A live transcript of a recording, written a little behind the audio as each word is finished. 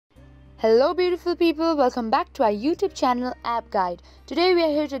Hello beautiful people, welcome back to our YouTube channel App Guide. Today we are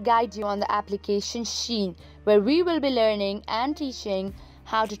here to guide you on the application Shein, where we will be learning and teaching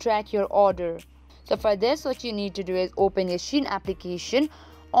how to track your order. So for this, what you need to do is open your Shein application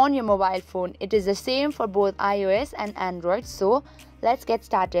on your mobile phone. It is the same for both iOS and Android. So let's get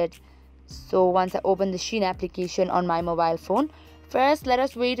started. So once I open the Shein application on my mobile phone, first let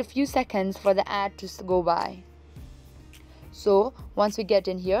us wait a few seconds for the ad to go by. So once we get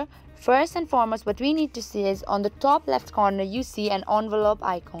in here, first and foremost what we need to see is on the top left corner you see an envelope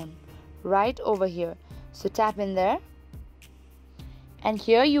icon right over here. So tap in there and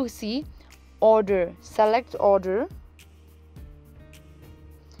here you see order. Select order.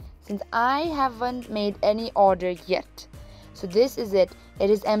 Since I haven't made any order yet, so this is it. It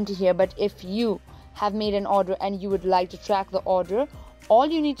is empty here, but if you have made an order and you would like to track the order, all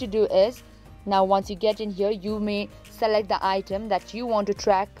you need to do is, now once you get in here, you may select the item that you want to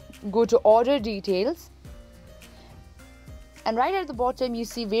track, go to order details, and right at the bottom you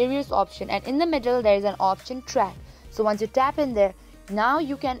see various options, and in the middle there is an option track. So once you tap in there,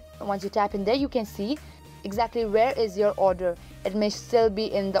 you can see exactly where is your order. It may still be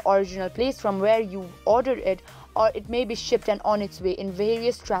in the original place from where you ordered it, or it may be shipped and on its way in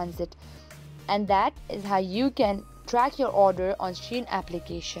various transit, and that is how you can track your order on Shein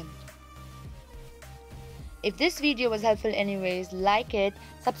application. If this video was helpful anyways, like it,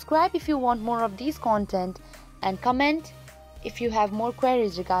 subscribe if you want more of these content, and comment if you have more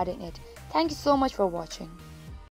queries regarding it. Thank you so much for watching.